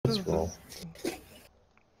Let's roll.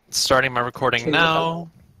 Starting my recording now.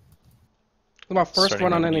 My first Starting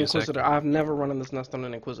run on my an music. Inquisitor. I've never run in this nest on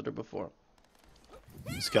an Inquisitor before.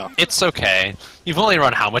 Let's go. It's okay. You've only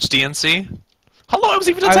run how much DNC? Hello, I was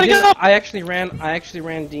even setting it up! I actually ran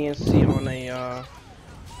DNC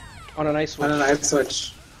on an ice switch. On an ice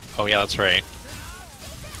switch. Oh yeah, that's right.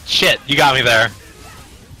 Shit, you got me there.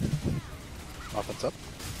 Offense up.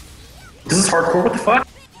 This is hardcore, what the fuck?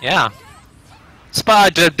 Yeah.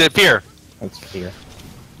 Spot, fear. That's fear.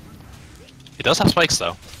 It does have spikes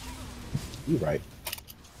though. You right.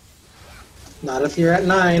 Not if you're at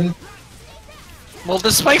 9. Well,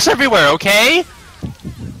 there's spikes everywhere, okay?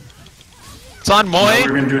 It's on Moy. No,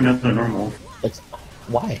 we're gonna do another normal. It's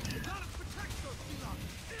why?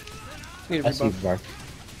 Need a I see you, rebuff. Bark.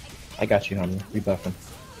 I got you, homie. Rebuffing.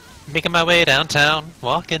 Making my way downtown,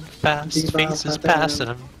 walking fast, Debuff, faces da-da-da. passing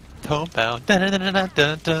them, homebound,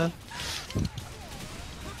 da-da-da-da-da-da.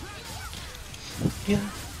 Yeah.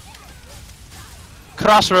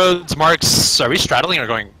 Crossroads marks. Are we straddling or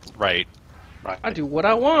going right? Right. I do what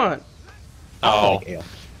I want. Oh. Like Ale.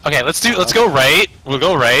 Okay, let's go right. We'll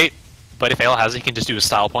go right. But if Ale has it, he can just do a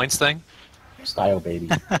style points thing. Style, baby.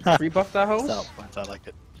 Rebuff that hose. Stop points, I like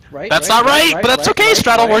it. Right. That's not right, but that's okay.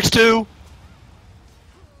 Straddle works too.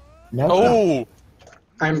 No. Oh.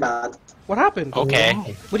 I'm bad. What happened? Okay.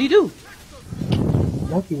 Why? What do you do?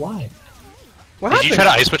 Loki, why? What Did happened? you try to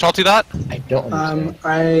ice switch all to that? I don't understand.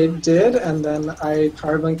 I did, and then I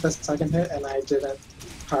power blinked the second hit, and I didn't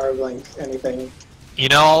power blink anything. You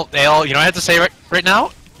know, Ale. You know what I have to say right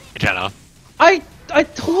now, Jenna. I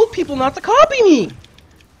told people not to copy me.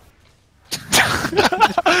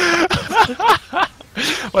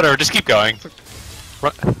 Whatever. Just keep going.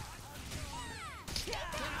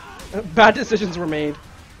 Bad decisions were made.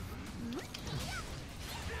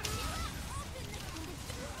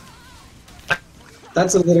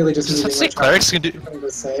 That's literally just Let's me say being clerics can do. I'm gonna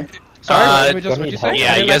say. Sorry, Uh, what did you say?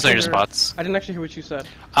 Yeah, I you didn't guys know actually your hear- spots. I didn't actually hear what you said.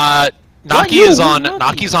 Naki you, is on. Naki.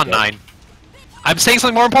 Naki's on Yeah. 9. I'm saying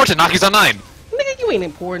something more important. Naki's on 9, Nigga, you ain't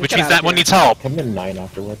important. which Get means outta that one here. needs help. Come in 9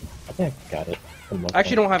 afterward. I think I got it. I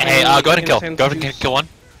actually don't have Hey, any. go ahead and kill. instant Go ahead and juice. kill one.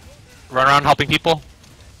 Run around helping people.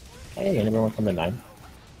 Hey, anyone want to come in 9?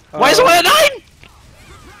 Why is it one at 9?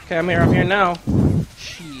 Okay, I'm here now.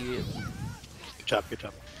 Shit. Good job, good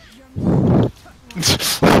job.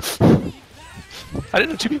 I didn't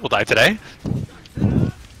know 2 people died today.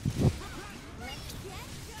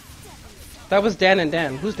 That was Dan and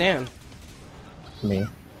Dan. Who's Dan? Me.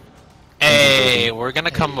 Hey, we're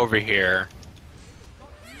gonna come over here.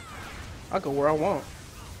 I'll go where I want.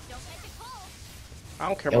 I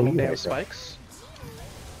don't care Oh, about no you damn right, bro. spikes.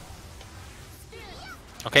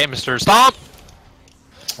 Okay, Mr. Stomp.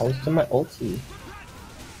 I was in my ulti.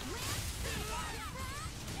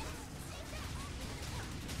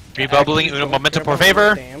 Rebubbling Actually, Uno don't momentum care for about no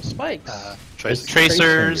favor. Damn spikes. Trace.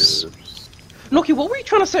 Tracers. Noki, what were you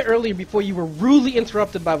trying to say earlier before you were rudely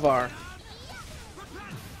interrupted by VAR?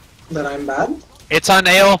 That I'm bad? It's on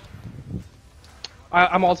Ale.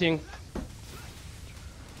 I'm ulting.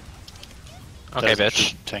 Okay, There's a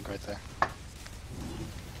bitch. Tank right there.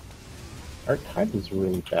 Our tide is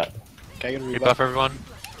really bad. Okay, good Rebuff everyone.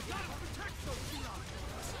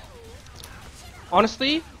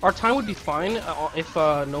 Honestly, our time would be fine if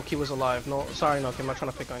Noki was alive. No, sorry, Noki, I'm not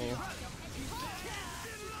trying to pick on you.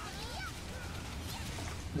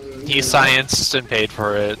 He scienced and paid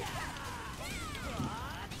for it.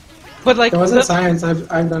 But like, It wasn't the- science, I've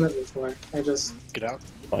done it before. I just Get out.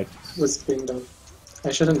 Like, was being dumb.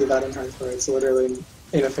 I shouldn't do that in hardcore, it's literally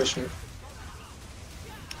inefficient.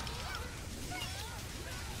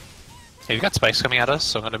 Hey, we've got spikes coming at us,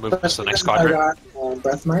 so I'm gonna move But to the next if I quadrant. got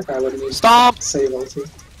breath mark, I would use Stomp! save ulti.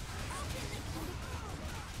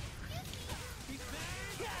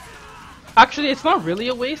 actually, it's not really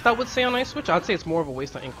a waste. I would say on Ice Switch. I'd say it's more of a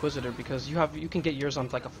waste on Inquisitor because you can get yours on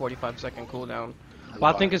like a 45-second cooldown.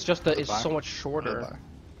 But I think it's just that it's so much shorter.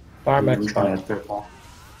 Fire max 5.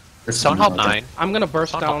 Stone help 9. I'm gonna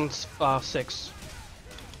burst Stun down 6.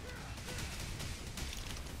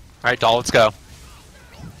 Alright, doll, let's go.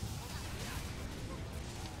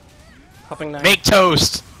 Helping 9. Make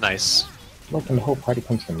toast! Nice. Look, and the whole party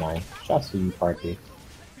comes to 9. Shouts to you, party.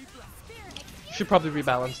 Should probably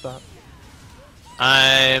rebalance that.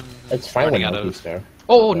 I'm It's fine when running out Loki's of. there.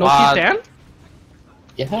 Oh, Noki's Dan?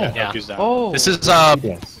 Yeah. Yeah. Noki's down. Oh. This is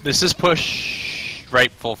Yes. this is push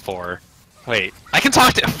rightful 4. Wait, I can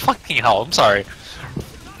talk to fucking hell. I'm sorry.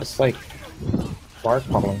 It's like Bark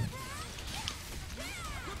pummeling.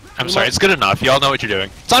 I'm sorry. It's good enough. Y'all know what you're doing.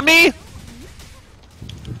 It's on me.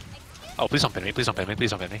 Oh, please don't pin me. Please don't pin me.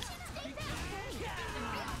 Please don't pin me.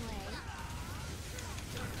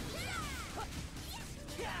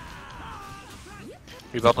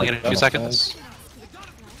 Rebubbling in a few seconds.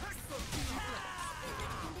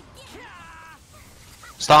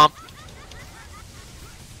 Stomp.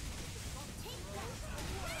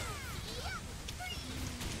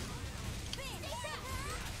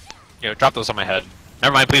 Yo, drop those on my head.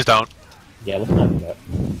 Never mind, please don't. Yeah, let's not do that.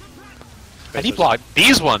 I need block.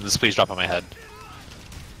 These ones, please drop on my head.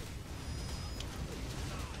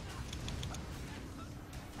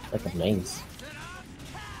 Like a maze.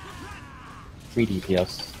 3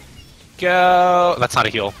 DPS. Go. That's not a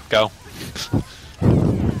heal. Go.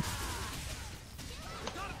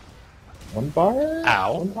 1 bar?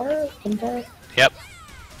 Ow. 1 bar? 1 bar? Yep.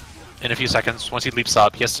 In a few seconds, once he leaps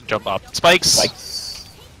up, he has to jump up. Spikes! Spikes.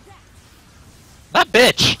 That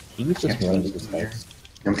bitch! He was just running to the spikes.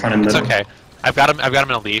 I'm trying to It's middle. okay. I've got him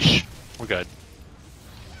in a leash. We're good.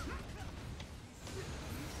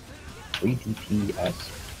 3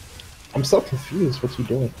 DPS. I'm so confused. What's he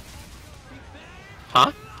doing?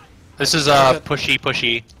 Huh? This is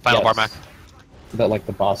pushy final Yes. bar mech. That like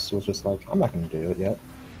the boss was just like, I'm not gonna do it yet.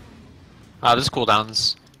 This is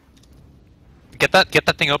cooldowns. Get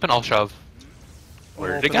that thing open, I'll shove.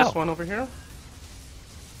 Where did it Open go? This one over here.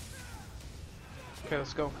 Okay,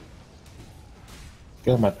 let's go.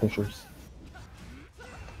 Get my pushers.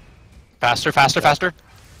 Faster, faster, faster!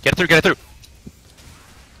 Get it through, get it through!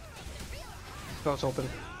 Go, it's open.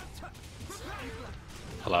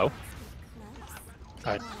 Hello?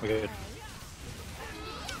 Alright, we're good.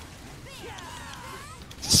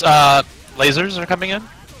 Lasers are coming in?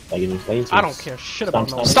 Lasers, lasers. I don't care shit about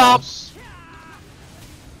no Stop. lasers.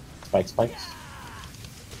 Spikes, spikes.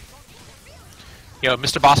 Yo,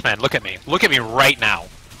 Mr. Bossman, look at me. Look at me right now.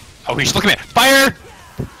 Oh, he's looking at me. Fire!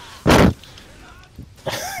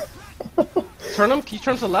 Turn him. Can you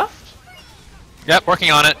turn to the left? Yep,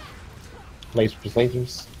 working on it. Lasers,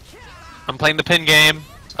 lasers. I'm playing the pin game.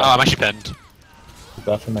 Oh, I'm actually pinned.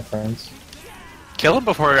 Buff for my friends. Kill him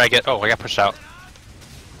before I get... Oh, I got pushed out.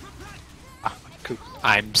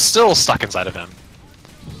 I'm still stuck inside of him.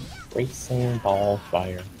 Racing ball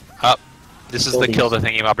fire. Up. This is Kill the these. kill the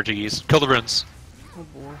thingy opportunities. Kill the runes. Oh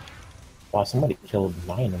boy. Wow, somebody killed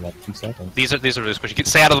 9 in like 2 seconds. These are really squishy.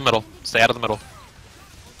 Stay out of the middle. Stay out of the middle.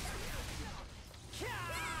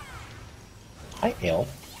 Hi, Ale.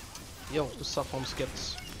 Yo, what's up, home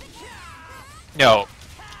skips? No.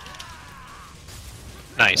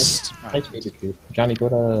 Nice. Nice BabyCoup. Johnny, go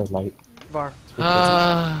to light. Var.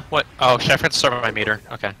 What? Oh, shit, I forgot to start with my meter.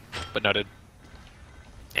 Okay, but noted.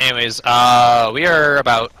 Anyways, we are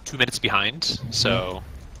about 2 minutes behind, so...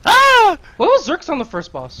 Ah! What was Zerk's on the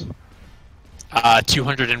first boss?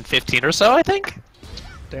 215 or so, I think?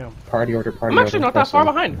 Damn. Party order, party I'm order. actually not that far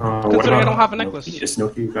behind, considering I don't have a necklace. Is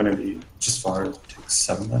Noki gonna be just far? Take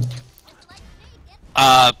 7 then?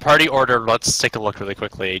 Party order, let's take a look really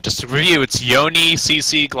quickly. Just to review, it's Yoni,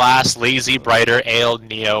 CC, Glass, Lazy, Brighter, Ale,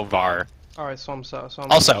 Neo, Var. Alright, so I'm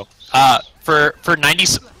Also, for 90,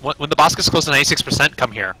 when the boss gets close to 96%,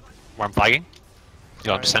 come here, where I'm flagging.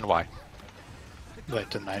 You'll understand why. Wait,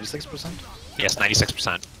 to 96%? Yes,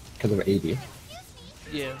 96%. Because of 80.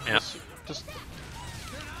 Yeah. Yeah. Just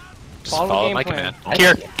Just Follow the follow game my plan. command.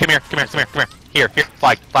 Here, come here, come here, come here, come here. Here,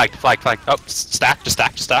 flag, flag, flag, flag. Oh, stack, just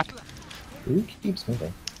stack, just stack. Who keeps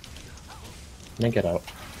moving? Then get out.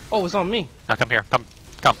 oh, it's on me. Now come here, come.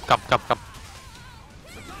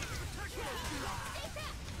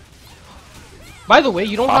 By the way,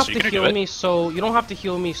 you don't Boss, have you to can do heal it. me so you don't have to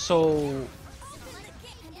heal me so.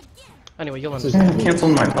 Anyway, you'll This is, understand. Cancel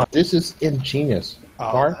my pot. this is ingenious.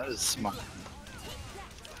 Oh, Var? that is smart.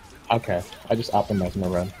 Okay, I just optimized my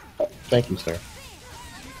run. Thank you, sir.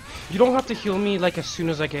 You don't have to heal me like as soon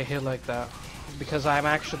as I get hit like that, because I'm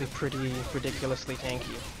actually pretty ridiculously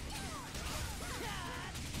tanky.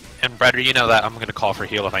 And Brighter, you know that I'm gonna call for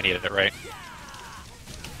heal if I needed it, right?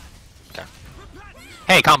 Okay.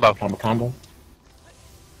 Hey, combo. Combo, combo.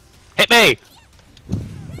 Hit me!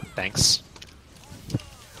 Thanks.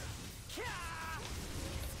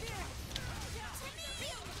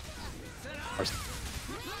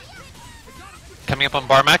 Coming up on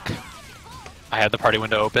Barmek. I had the party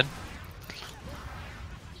window open.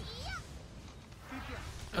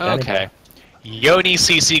 Okay. Yoni,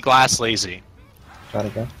 CC, Glass, Lazy. Try to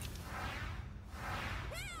go.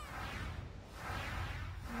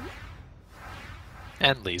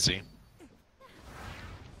 And Lazy.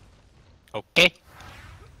 Okay.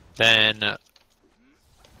 Then...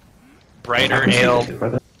 Brighter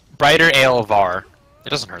Ale... Brighter Ale Var. It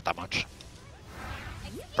doesn't hurt that much.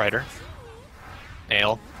 Brighter.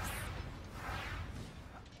 Ale.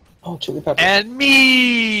 Oh, chili pepper. And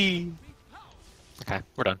me! Okay,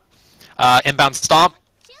 we're done. Inbound Stomp.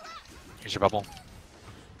 Here's your bubble.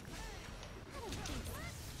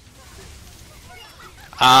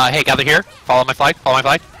 Hey, gather here. Follow my flag. Follow my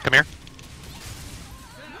flag. Come here.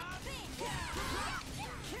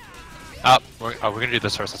 We're gonna do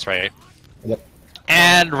this first. That's right. Yep.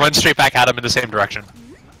 And run straight back at him in the same direction.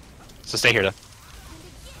 So stay here, though.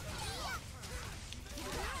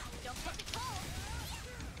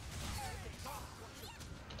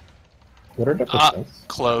 What are the percents?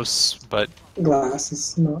 Close, but Glass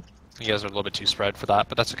is not. you guys are a little bit too spread for that,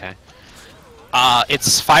 but that's okay.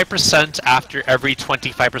 It's 5% after every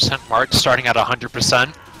 25% mark, starting at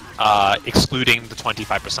 100%, excluding the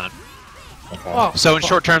 25%. Okay. Oh, So in fuck.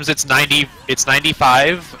 short terms, it's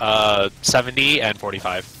 95, 70, and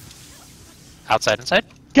 45. Outside, inside?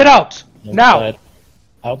 Get out! Now! Outside.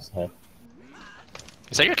 Outside.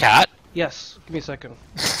 Is that your cat? Yes, give me a second.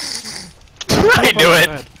 I knew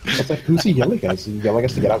it! It's like, who's he yelling at us? He's yelling at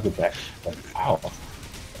us to get out of the back. Like, ow.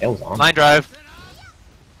 It was on. Line drive.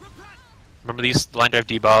 Remember these? The line drive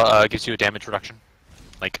debuff gives you a damage reduction.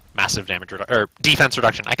 Like, massive damage reduction. Or, defense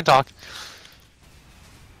reduction. I can talk.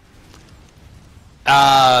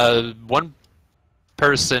 One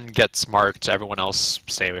person gets marked, everyone else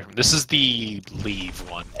stay away from. This is the leave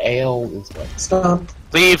one. Ale is like, Stop.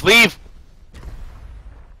 Leave! Leave!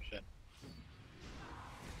 Shit.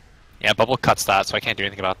 Yeah, bubble cuts that, so I can't do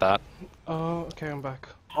anything about that. Okay, I'm back.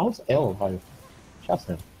 how's Ale by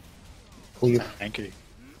Justin? Cleave. Tanky.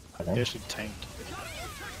 Okay. He actually tanked.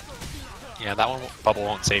 Yeah, that one bubble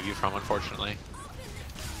won't save you from, unfortunately.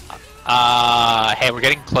 Hey, we're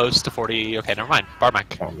getting close to 40. Okay, never mind. Barmac.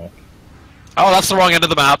 Comic. Oh, that's the wrong end of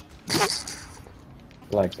the map.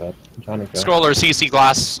 Like that. I'm trying to go. Scroller, CC,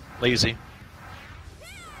 glass, lazy.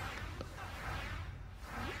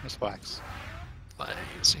 It's wax.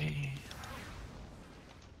 Lazy.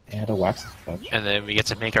 Yeah, the wax is touch. And then we get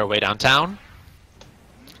to make our way downtown.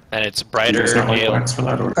 And it's Do you brighter, guys have like ale, wax for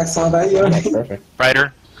that or? I saw that, That's Yoni. perfect.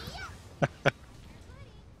 brighter.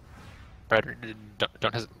 Brighter,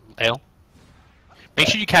 don't hesitate. Ale. Make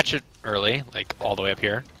sure you catch it early, like all the way up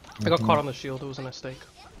here. I got caught on the shield, it was a mistake.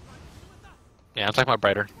 Yeah, I'm talking about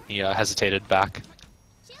brighter. He hesitated back.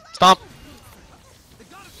 Stomp!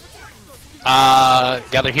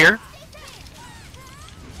 Gather here.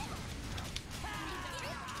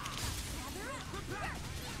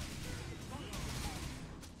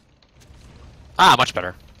 Ah, much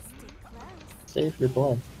better. Save your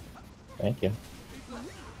blood. Thank you.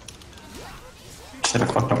 Should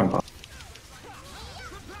have fucked up and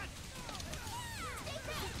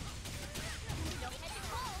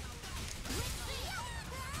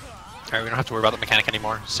Alright, we don't have to worry about the mechanic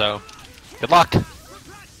anymore, so good luck!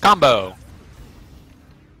 Combo!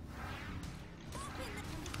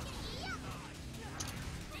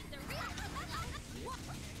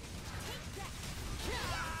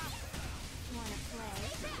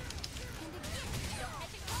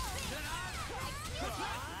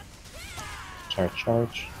 Charge,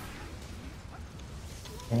 charge.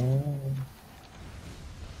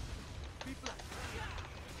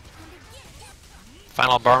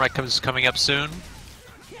 Final Barmac is coming up soon.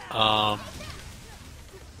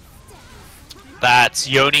 That's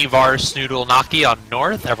Yoni, Var, Snoodle, Naki on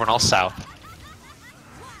north, everyone else south.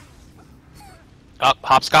 Up,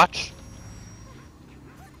 hopscotch.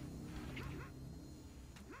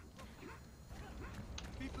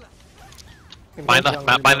 Mind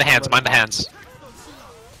the hands, mind the hands.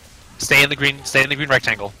 Stay in the green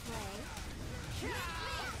rectangle.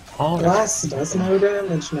 Oh, Glass does no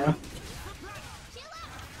damage now.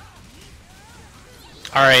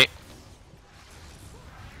 Alright,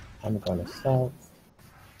 I'm gonna south.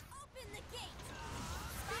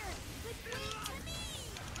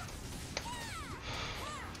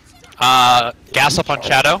 gas up on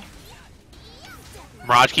Shadow.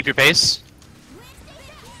 Mirage, keep your pace.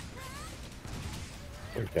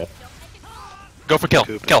 We're good. Go for kill,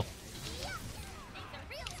 Coop. kill.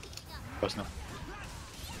 Close enough.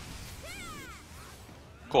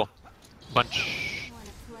 Cool. Bunch.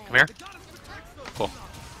 Come here. Cool.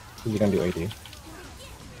 You're gonna do AD.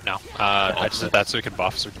 No, I just did that so we can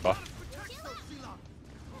buff,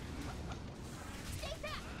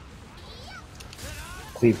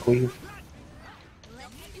 Cleave, cleave.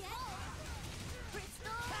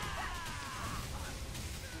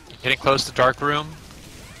 Getting close to dark room.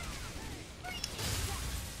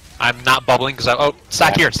 I'm not bubbling because oh,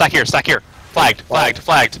 stack here, stack here, stack here. Flagged, flagged,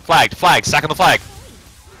 flagged, flagged, flagged. Stack on the flag.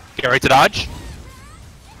 Get ready to dodge.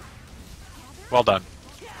 Well done.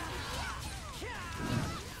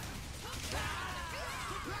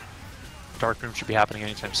 Dark room should be happening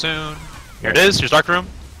anytime soon. Here it is. Here's dark room.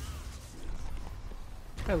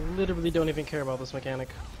 I literally don't even care about this mechanic.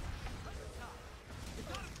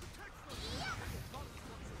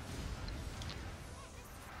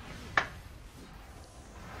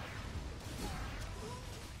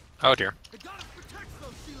 Oh dear.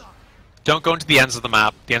 Don't go into the ends of the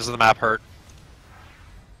map. The ends of the map hurt.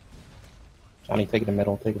 Johnny, take the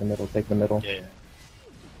middle, take the middle, take the middle. Yeah.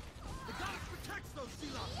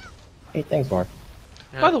 Hey, thanks, Mark.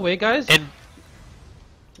 By the way, guys, In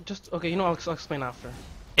just okay. You know, I'll explain after.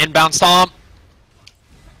 inbound stomp.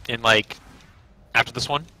 In like after this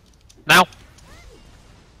one. Now.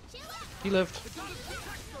 He lived.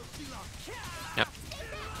 Yep.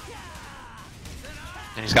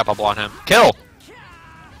 And he's got bubble on him. Kill.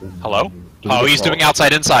 Hello? Oh, he's doing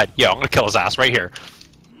outside inside. Yo, I'm gonna kill his ass right here.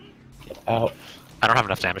 Get out. I don't have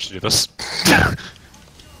enough damage to do this.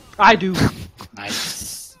 I do.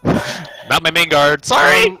 Nice. Not my main guard.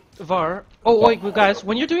 Sorry. Var. Oh wait, guys,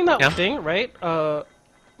 when you're doing that Yeah. thing, right?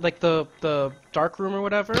 Like the dark room or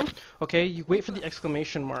whatever. Okay, you wait for the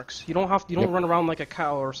exclamation marks. You don't run around like a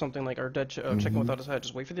cow or something like or dead chicken without his head.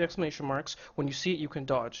 Just wait for the exclamation marks. When you see it, you can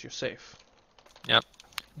dodge. You're safe. Yep.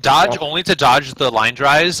 Dodge only to dodge the line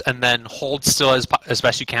dries, and then hold still as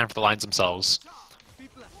best you can for the lines themselves.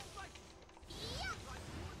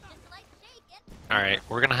 Alright,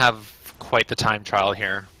 we're gonna have quite the time trial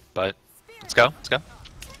here, but let's go, let's go.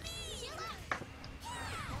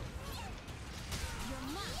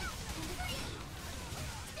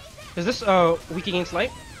 Is this weak against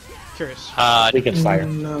light? Curious. We can fire.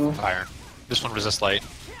 No. Fire. This one resists light.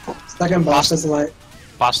 Second boss is light.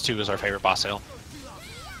 Boss 2 is our favorite boss hill.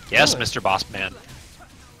 Yes, Oh. Mr. Boss Man.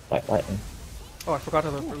 Lightning. Oh, I forgot to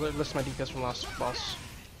list my DPS from last boss.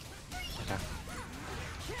 Okay.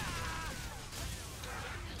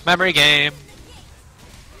 Memory game.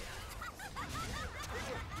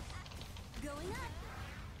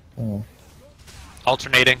 Oh.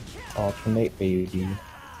 Alternating. Alternate, baby.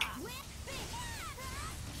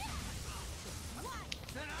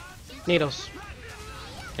 Nados.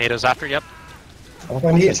 NATO's after, yep.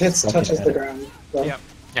 When he hits, touches the ground. Though. Yeah.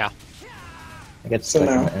 Yeah. I get So stuck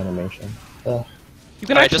in now- the animation. Ugh. You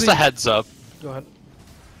can Alright, actually. just a heads up. Go ahead.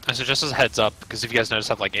 So just as a heads up, because if you guys notice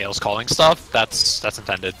I have like Ale's calling stuff, that's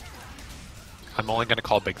intended. I'm only gonna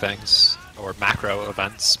call big things or macro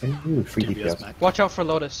events. Ooh, free DPS DPS. max. Watch out for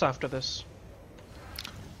Lotus after this.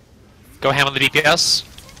 Go ham on the DPS.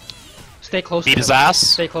 Stay close Beat to his him. ass.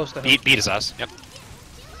 Stay close to him. Beat his ass. Yep.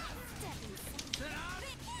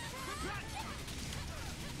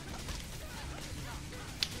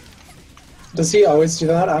 Does he always do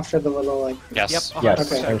that after the little like? Yes. Yep.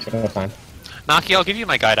 Yes, Okay. every single time. Naki, I'll give you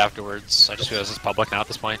my guide afterwards. I just realized it's public now at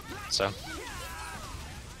this point, so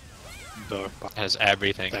it has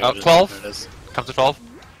everything. There Oh, it is, 12. there it is. Come to 12.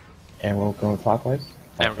 And we'll go clockwise?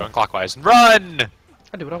 And we're going clockwise. Run!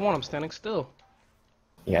 I do what I want. I'm standing still.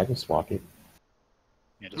 Yeah, just walk it.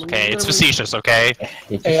 Yeah, just Okay, it's facetious, okay?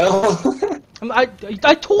 You just- AL. I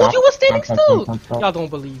told you I was standing still. Stop. Y'all don't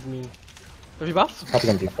believe me. Have you buff? Probably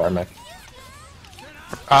gonna be Barmek.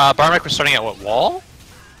 Barmek, we're starting at what, wall?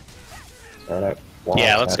 Start at wall.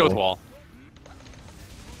 Yeah, let's go with sadly. wall.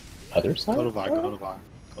 Other side? go to VAR, go to VAR,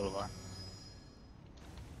 go to VAR.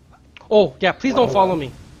 Oh yeah, please don't follow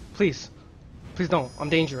me. Please. Please don't. I'm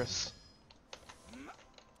dangerous.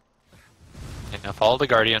 Okay, now follow the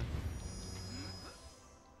Guardian.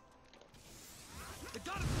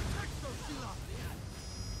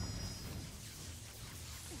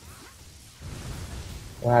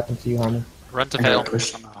 What happened to you, homie? Run to I fail. got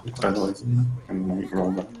pushed by the lazy. And like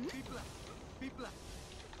roll back.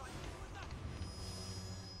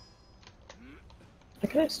 I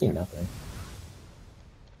can see nothing.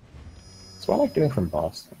 That's what I like doing from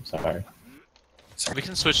boss. I'm sorry. We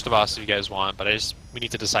can switch to boss if you guys want, but we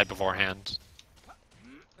need to decide beforehand.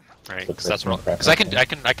 Right, because that's what. Because I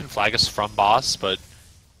can flag us from boss, but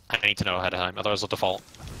I need to know ahead of time. Otherwise, I'll default.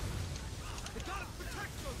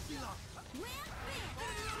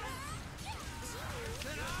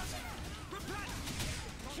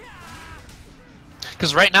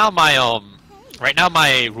 Because right now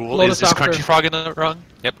my rule Lotus is after. Crunchy Frog in the rung.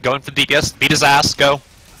 Yep, going for the DPS, beat his ass, go.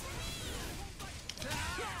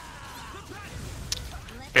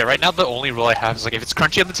 Yeah, right now the only rule I have is like if it's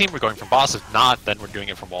Crunchy on the team, we're going from boss. If not, then we're doing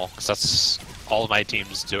it from wall. Because that's all of my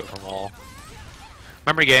teams do it from wall.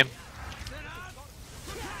 Memory game.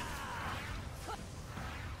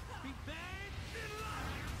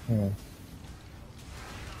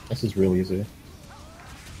 This is real easy.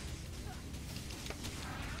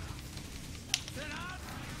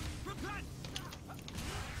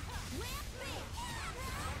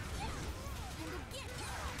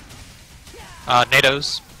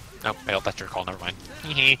 NATO's. Oh, failed. That's your call. Never mind.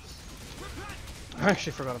 Hehe. I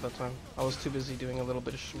actually forgot at that time. I was too busy doing a little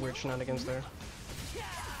bit of weird shenanigans there.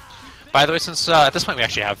 By the way, since at this point we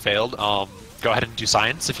actually have failed, go ahead and do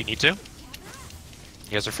science if you need to.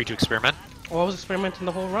 You guys are free to experiment. Well, I was experimenting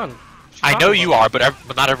the whole run. I know you are, but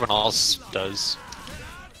not everyone else does.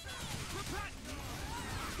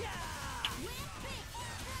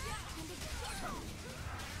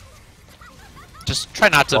 Just try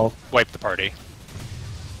not to wipe the party.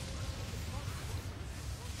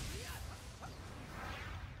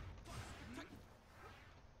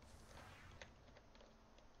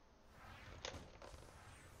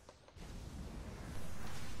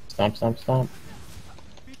 Stomp, stomp, stomp.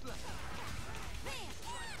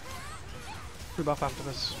 Free buff after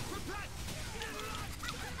this.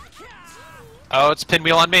 Oh, it's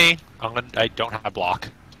pinwheel on me. I don't have block.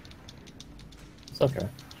 It's okay.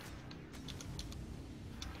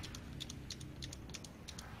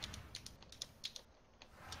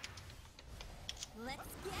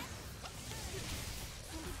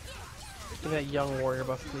 Give me that young warrior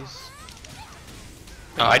buff, please.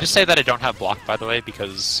 I just say that I don't have block, by the way,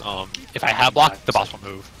 because if I have block, the boss won't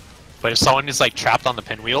move. But if someone is like trapped on the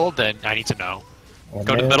pinwheel, then I need to know.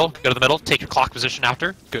 Go to the middle. Go to the middle. Take your clock position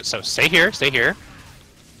after. Good. So stay here. Stay here.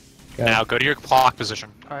 Okay. Now go to your clock position.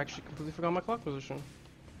 I actually completely forgot my clock position.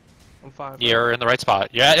 I'm 5. You're in the right spot.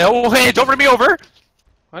 Yeah. Oh, hey! Don't run me over.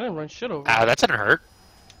 I didn't run shit over. Ah, that didn't hurt.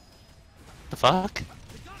 The fuck?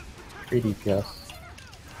 3 DPS.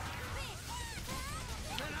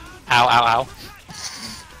 Ow! Ow! Ow!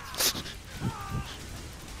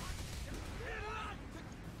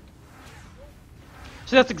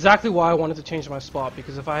 See, that's exactly why I wanted to change my spot,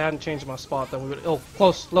 because if I hadn't changed my spot, then we would. Oh,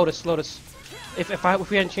 close, Lotus, Lotus. If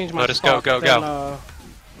we hadn't changed my Lotus, spot, go, then go.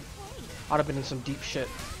 I'd have been in some deep shit.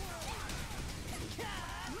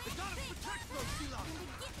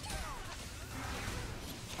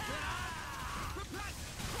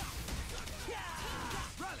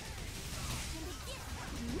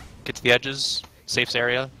 Get to the edges. Safe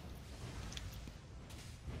area.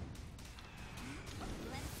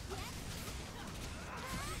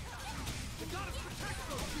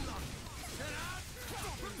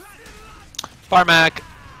 Barmac,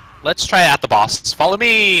 let's try at the boss. Follow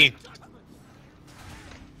me!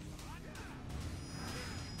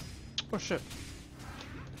 Oh shit.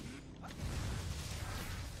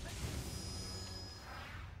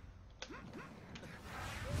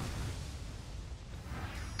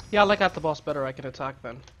 Yeah, I like at the boss better, I can attack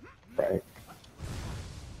then. Right.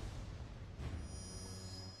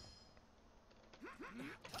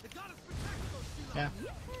 Yeah.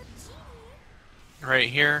 Right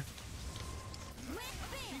here.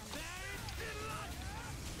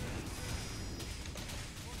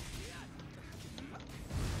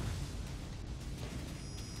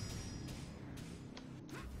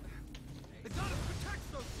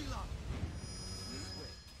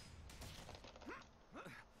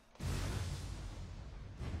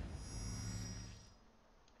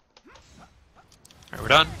 Alright, we're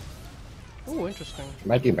done. Ooh, interesting.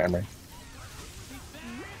 Might be memory.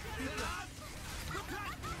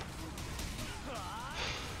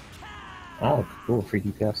 Oh, cool. 3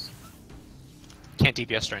 DPS. Can't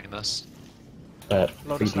DPS during this. But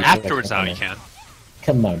Lotus 3 DPS Afterwards now you can.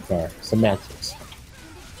 Come on, Var. Semantics.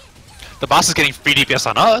 The boss is getting free DPS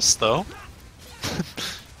on us, though.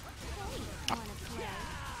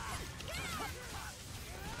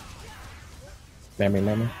 Memory,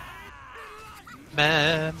 memory.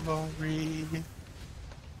 Memory.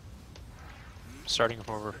 Starting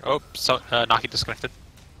over. Oh, so Naki disconnected.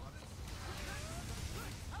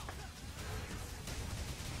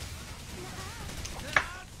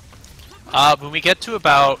 When we get to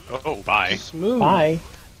about bye. Smooth. Bye.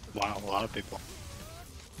 Wow, a lot of people.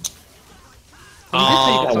 You did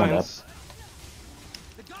say that one times.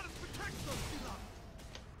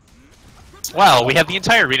 Well, we have the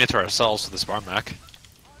entire arena to ourselves for this Barmac.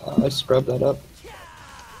 I scrubbed that up.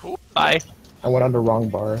 Ooh, bye. I went on the wrong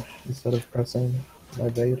bar instead of pressing my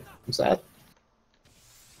evade. I'm sad.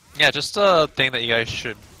 Yeah, just a thing that you guys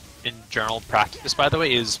should, in general, practice. By the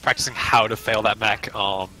way, is practicing how to fail that mech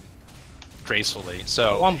gracefully.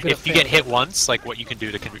 So Oh, I'm good if at you get failing. hit once, like what you can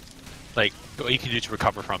do to what you can do to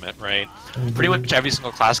recover from it, right? Mm-hmm. Pretty much every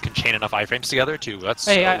single class can chain enough iframes together to. That's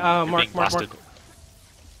Hey, you're Mark, being Mark, blasted.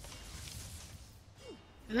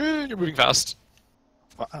 You're moving fast.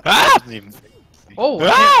 Well, Ah! wasn't even- Oh,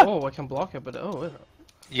 Ah! I can block it, but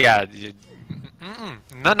Yeah.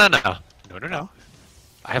 No. No.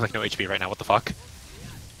 I have like no HP right now. What the fuck?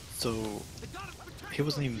 So he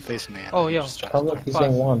wasn't even facing me. Oh, He yeah. just tried Oh, to look, start. he's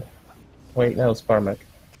getting 1. Wait, no, it's Barmac.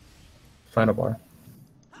 Final bar.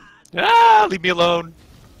 Ah! Leave me alone.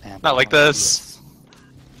 Damn, Not like I don't this.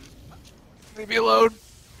 Leave me alone.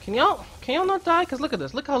 can y'all not die? Cause look at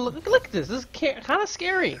this. Look at this. This is kind of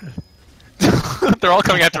scary. They're all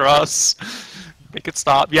coming after us. Make it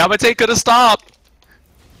stop. Yamate could have stopped!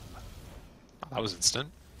 Oh, that was instant.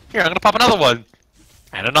 Here, I'm gonna pop another one!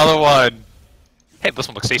 And another one! Hey, this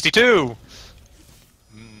one looks tasty too!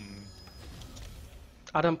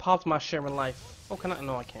 I done popped my share in life. Oh, can I?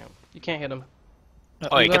 No, I can't. You can't hit him.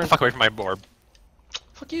 Oh, hey, get the fuck away from my orb.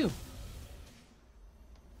 Fuck you.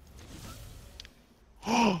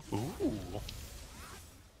 Ooh.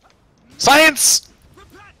 Science!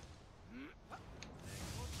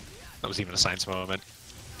 That was even a science moment.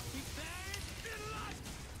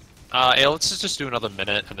 Hey, let's just do another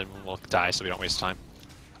minute and then we'll die so we don't waste time.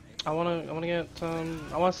 I wanna get,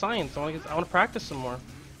 I want science. I wanna practice some more.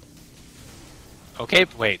 Okay,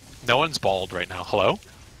 wait. No one's bald right now. Hello?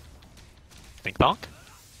 Think donk?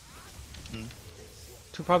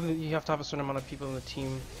 To probably, you have to have a certain amount of people in the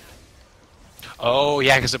team. Oh,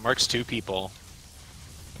 yeah, because it marks 2 people.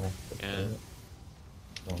 Yeah.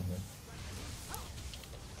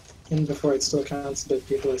 And before it still counts big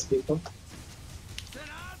people as people.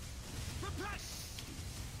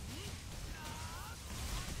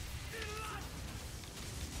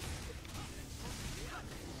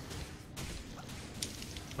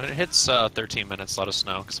 When it hits 13 minutes, let us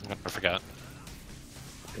know, because I'm gonna forget.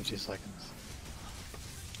 50 seconds.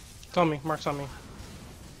 It's on me. Mark's on me.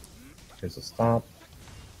 Here's a stop.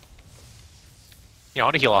 Yeah, I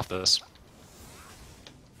want to heal off this.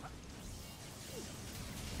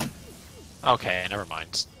 Okay, never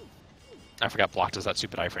mind. I forgot blocked as that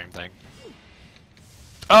stupid iframe thing.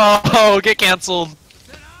 Oh, get cancelled!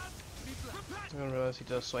 I didn't realize he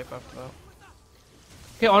does swipe after that.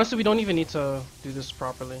 Okay, honestly, we don't even need to do this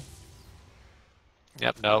properly.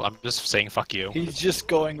 Yep, no, I'm just saying fuck you. He's just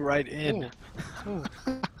going right in. Ooh.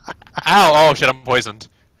 Ooh. Ow! Oh shit, I'm poisoned.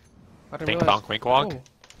 I didn't Think realize. bonk, wink wonk.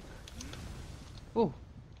 Ooh.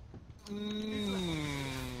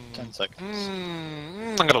 10 seconds.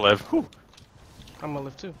 I'm gonna live. Whew. I'm gonna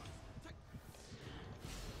live too.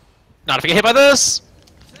 Not if I get hit by this!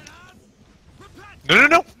 No, no,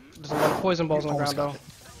 no! There's a lot of poison balls on the ground though.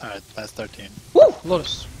 Alright, that's 13. Woo!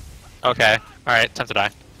 Lotus. Okay, alright, time to die.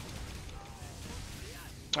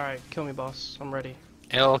 Alright, kill me, boss. I'm ready.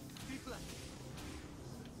 It'll...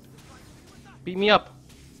 Beat me up.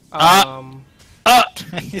 The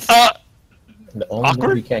only Awkward?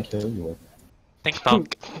 move we can't kill you with. Think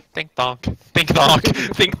donk. Think donk. Think donk.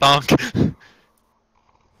 Think donk.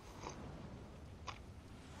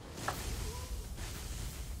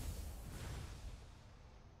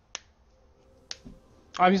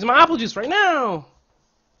 I'm using my apple juice right now!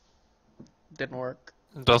 Didn't work.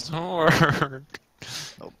 Doesn't work.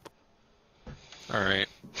 Nope. Alright.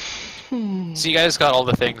 So you guys got all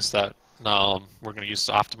the things that we're gonna use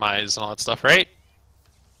to optimize and all that stuff, right?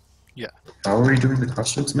 Yeah. How are we doing the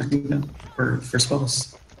crossroads mech again for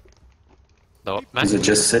spells? No, Does it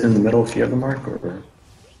just sit in the middle if you have the mark, or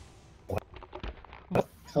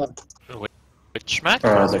which mech?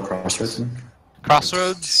 the crossroads?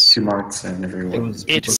 Crossroads? 2 marks and everyone. It's